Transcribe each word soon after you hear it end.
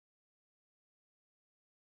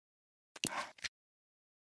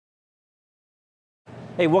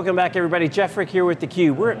Hey, welcome back everybody. Jeff Frick here with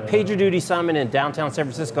theCUBE. We're at PagerDuty Summit in downtown San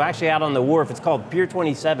Francisco, actually out on the wharf. It's called Pier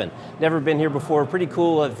 27. Never been here before. Pretty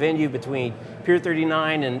cool venue between Pier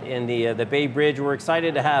 39 and the Bay Bridge. We're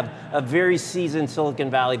excited to have a very seasoned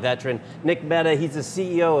Silicon Valley veteran, Nick Mehta. He's the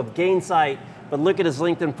CEO of Gainsight, but look at his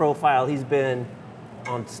LinkedIn profile. He's been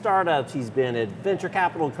on startups, he's been at venture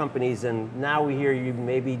capital companies, and now we hear you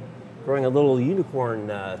maybe growing a little unicorn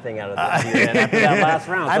thing out of this after that last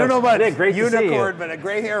round. I don't know about Nick, great unicorn, but a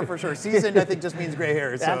gray hair for sure. Seasoned, I think, just means gray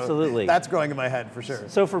hair. So absolutely. That's growing in my head for sure.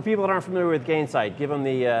 So for people that aren't familiar with Gainsight, give them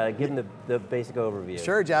the basic overview.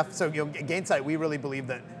 Sure, Jeff. So Gainsight, we really believe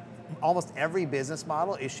that almost every business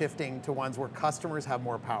model is shifting to ones where customers have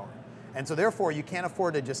more power. And so therefore, you can't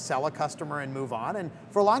afford to just sell a customer and move on. And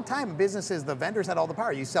for a long time, businesses, the vendors had all the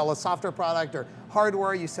power. You sell a software product or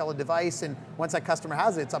hardware, you sell a device, and once that customer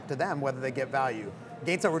has it, it's up to them whether they get value.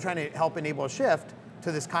 Gainsight, we're trying to help enable a shift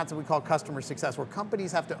to this concept we call customer success, where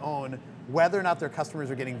companies have to own whether or not their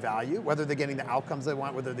customers are getting value, whether they're getting the outcomes they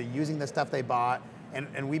want, whether they're using the stuff they bought.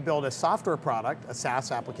 And we build a software product, a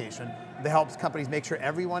SaaS application, that helps companies make sure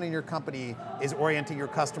everyone in your company is orienting your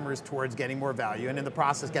customers towards getting more value, and in the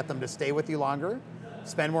process get them to stay with you longer,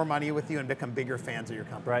 spend more money with you, and become bigger fans of your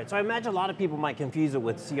company. Right, so I imagine a lot of people might confuse it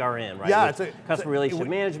with CRM, right? Yeah, with customer relationship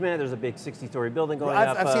management, there's a big 60-story building going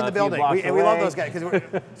up. I've seen the building, and we love those guys.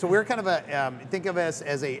 So we're kind of a, think of us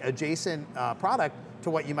as a adjacent product to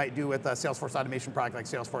what you might do with a Salesforce automation product like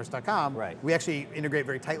Salesforce.com. Right. We actually integrate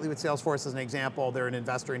very tightly with Salesforce as an example. They're an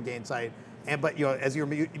investor in Gainsight. But as you're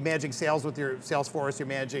managing sales with your Salesforce, you're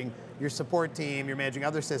managing your support team, you're managing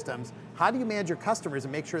other systems, how do you manage your customers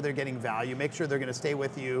and make sure they're getting value, make sure they're going to stay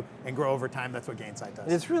with you and grow over time? That's what Gainsight does.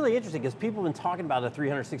 And it's really interesting because people have been talking about a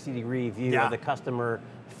 360-degree view of the customer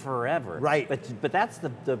forever. Right. But that's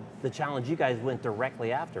the challenge you guys went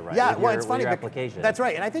directly after, right? Yeah, well, it's funny. Application. That's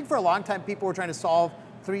right, and I think for a long time people were trying to solve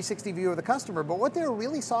 360 view of the customer, but what they were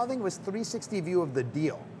really solving was 360 view of the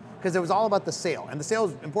deal, because it was all about the sale, and the sale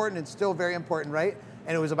is important and still very important, right?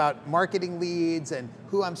 And it was about marketing leads and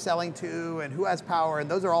who I'm selling to and who has power, and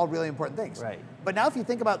those are all really important things. Right. But now if you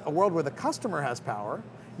think about a world where the customer has power,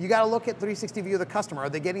 you got to look at 360 view of the customer. Are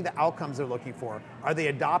they getting the outcomes they're looking for? Are they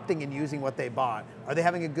adopting and using what they bought? Are they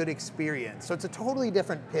having a good experience? So it's a totally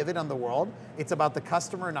different pivot on the world. It's about the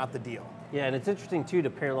customer, not the deal. Yeah, and it's interesting too to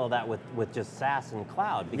parallel that with just SaaS and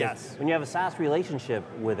cloud, because when you have a SaaS relationship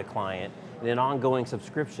with a client and an ongoing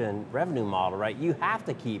subscription revenue model, right, you have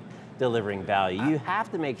to keep delivering value. You have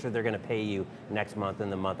to make sure they're going to pay you next month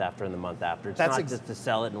and the month after and the month after. It's not just to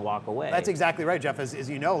sell it and walk away. That's exactly right, Jeff. As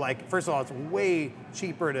you know, like, first of all, it's way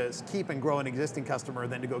cheaper to keep and grow an existing customer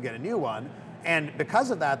than to go get a new one. And because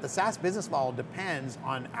of that, the SaaS business model depends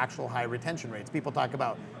on actual high retention rates. People talk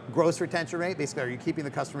about gross retention rate, basically, are you keeping the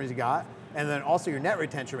customers you got? And then also your net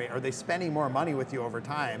retention rate, are they spending more money with you over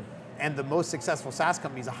time? And the most successful SaaS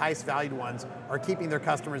companies, the highest valued ones, are keeping their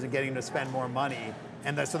customers and getting them to spend more money.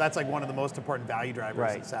 And so that's like one of the most important value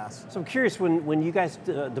drivers in SaaS. So I'm curious, when you guys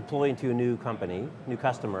deploy into a new company, new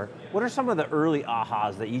customer, what are some of the early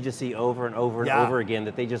ahas that you just see over and over and over again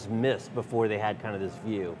that they just missed before they had kind of this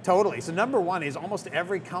view? Totally, so number one is almost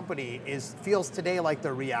every company feels today like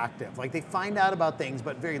they're reactive. Like they find out about things,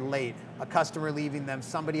 but very late. A customer leaving them,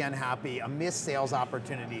 somebody unhappy, a missed sales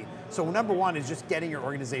opportunity. So number one is just getting your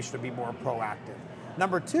organization to be more proactive.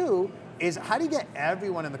 Number two is how do you get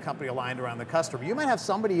everyone in the company aligned around the customer? You might have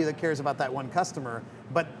somebody that cares about that one customer,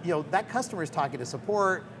 but that customer is talking to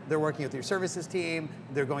support, they're working with your services team,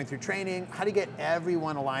 they're going through training. How do you get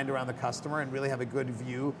everyone aligned around the customer and really have a good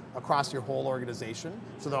view across your whole organization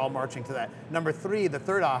so they're all marching to that? Number three, the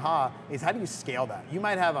third aha, is how do you scale that? You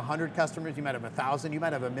might have 100 customers, you might have 1,000, you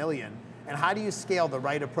might have 1 million. And how do you scale the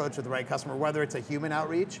right approach with the right customer, whether it's a human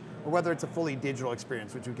outreach or whether it's a fully digital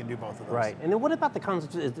experience, which we can do both of those. Right, and then what about the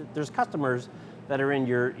concept, there's customers that are in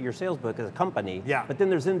your sales book as a company, but then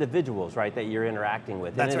there's individuals, right, that you're interacting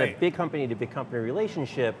with. That's and in right. a big company to big company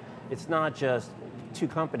relationship, it's not just two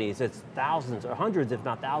companies, it's thousands or hundreds, if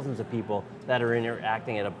not thousands of people that are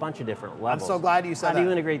interacting at a bunch of different levels. I'm so glad you said that. How do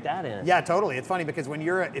you integrate that in? Yeah, totally. It's funny because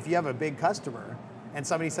if you have a big customer and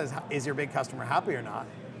somebody says, is your big customer happy or not?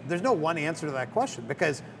 There's no one answer to that question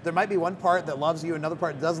because there might be one part that loves you, another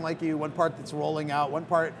part that doesn't like you, one part that's rolling out, one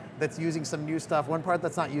part that's using some new stuff, one part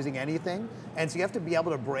that's not using anything. And so you have to be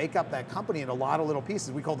able to break up that company into a lot of little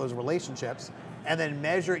pieces. We call those relationships. And then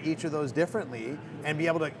measure each of those differently and be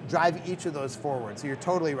able to drive each of those forward. So you're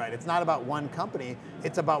totally right. It's not about one company.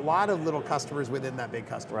 It's about a lot of little customers within that big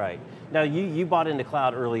customer. Right. Now you bought into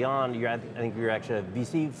cloud early on. I think you're actually a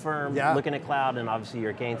VC firm looking at cloud, and obviously you're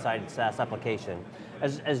a Gainsight SaaS application.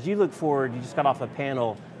 As you look forward, you just got off a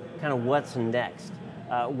panel kind of what's next.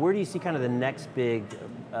 Where do you see kind of the next big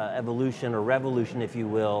evolution or revolution, if you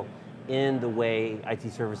will, in the way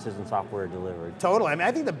IT services and software are delivered? Totally. I mean,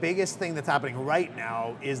 I think the biggest thing that's happening right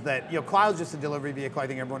now is that, cloud's just a delivery vehicle. I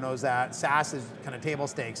think everyone knows that. SaaS is kind of table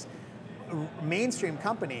stakes. Mainstream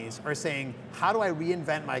companies are saying, how do I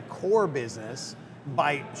reinvent my core business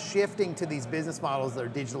by shifting to these business models that are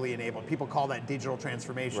digitally enabled? People call that digital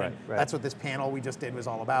transformation. Right. That's what this panel we just did was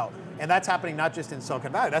all about. And that's happening not just in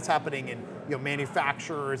Silicon Valley, that's happening in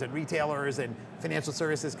manufacturers and retailers and financial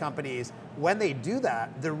services companies. When they do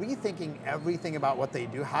that, they're rethinking everything about what they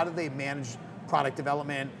do. How do they manage product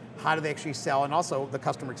development? How do they actually sell? And also the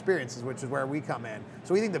customer experiences, which is where we come in.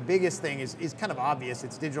 So we think the biggest thing is kind of obvious,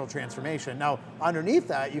 it's digital transformation. Now, underneath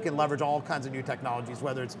that, you can leverage all kinds of new technologies,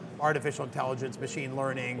 whether it's artificial intelligence, machine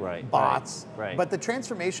learning, bots. Right. But the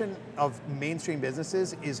transformation of mainstream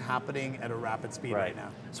businesses is happening at a rapid speed right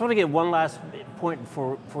now. So I want to get one last point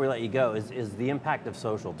before we let you go, is the impact of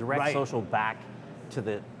social, direct social back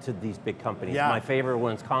to these big companies. My favorite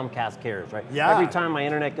one's Comcast Cares, right? Every time my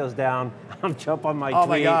internet goes down, I'm jump on my tweet. Oh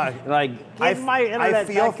my God. Like, my internet I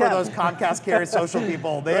feel for those Comcast Cares social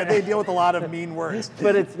people. They deal with a lot of mean words.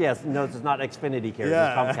 But it's it's not Xfinity Cares,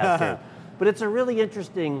 it's Comcast Cares. But it's a really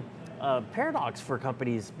interesting paradox for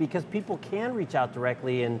companies because people can reach out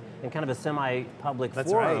directly in kind of a semi-public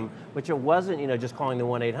forum, which it wasn't just calling the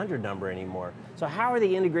 1-800 number anymore. So how are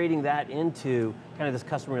they integrating that into kind of this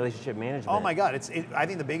customer relationship management? Oh my God, I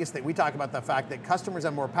think the biggest thing, we talk about the fact that customers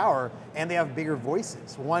have more power and they have bigger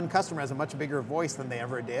voices. One customer has a much bigger voice than they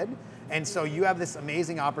ever did. And so you have this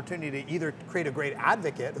amazing opportunity to either create a great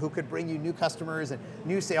advocate who could bring you new customers and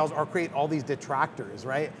new sales or create all these detractors,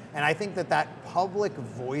 right? And I think that public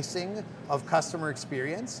voicing of customer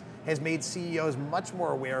experience has made CEOs much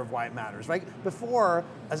more aware of why it matters, right? Before,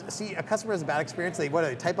 a customer has a bad experience, they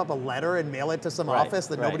type up a letter and mail it to some office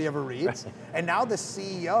that nobody ever reads. And now the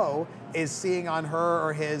CEO is seeing on her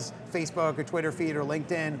or his Facebook or Twitter feed or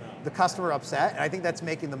LinkedIn the customer upset, and I think that's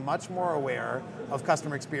making them much more aware of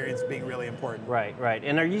customer experience being really important. Right.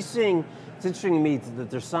 And are you seeing, it's interesting to me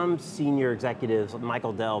that there's some senior executives,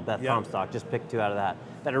 Michael Dell, Beth Comstock, just picked two out of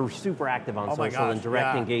that are super active on social and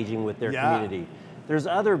direct engaging with their community. There's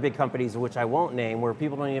other big companies, which I won't name, where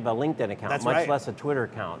people don't even have a LinkedIn account, much less a Twitter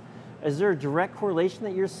account. Is there a direct correlation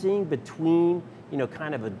that you're seeing between,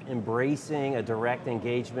 kind of embracing a direct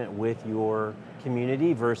engagement with your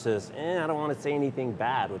community versus, I don't want to say anything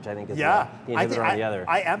bad, which I think is the inhibitor on the other.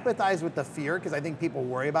 I empathize with the fear because I think people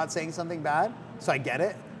worry about saying something bad, so I get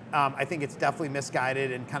it. I think it's definitely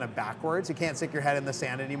misguided and kind of backwards. You can't stick your head in the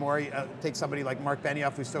sand anymore. Take somebody like Mark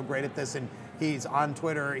Benioff, who's so great at this, and he's on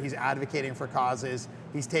Twitter, he's advocating for causes,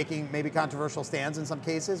 he's taking maybe controversial stands in some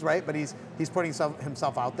cases, right? But he's putting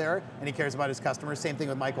himself out there, and he cares about his customers. Same thing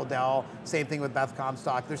with Michael Dell, same thing with Beth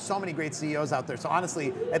Comstock. There's so many great CEOs out there. So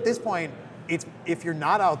honestly, at this point, if you're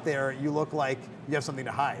not out there, you look like you have something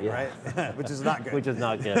to hide, right? Which is not good. Which is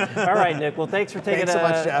not good. All right, Nick. Well, thanks for taking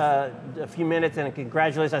a few minutes, and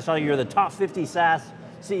congratulations. I saw you're the top 50 SaaS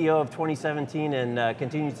CEO of 2017, and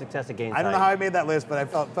continued success at Gainsight. I don't know how I made that list, but I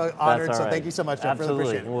felt honored, so thank you so much, Jeff. Absolutely. Really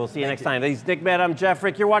appreciate it. And we'll see you next time. This is Nick Mehta, I'm Jeff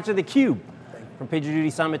Frick. You're watching theCUBE from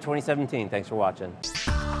PagerDuty Summit 2017. Thanks for watching.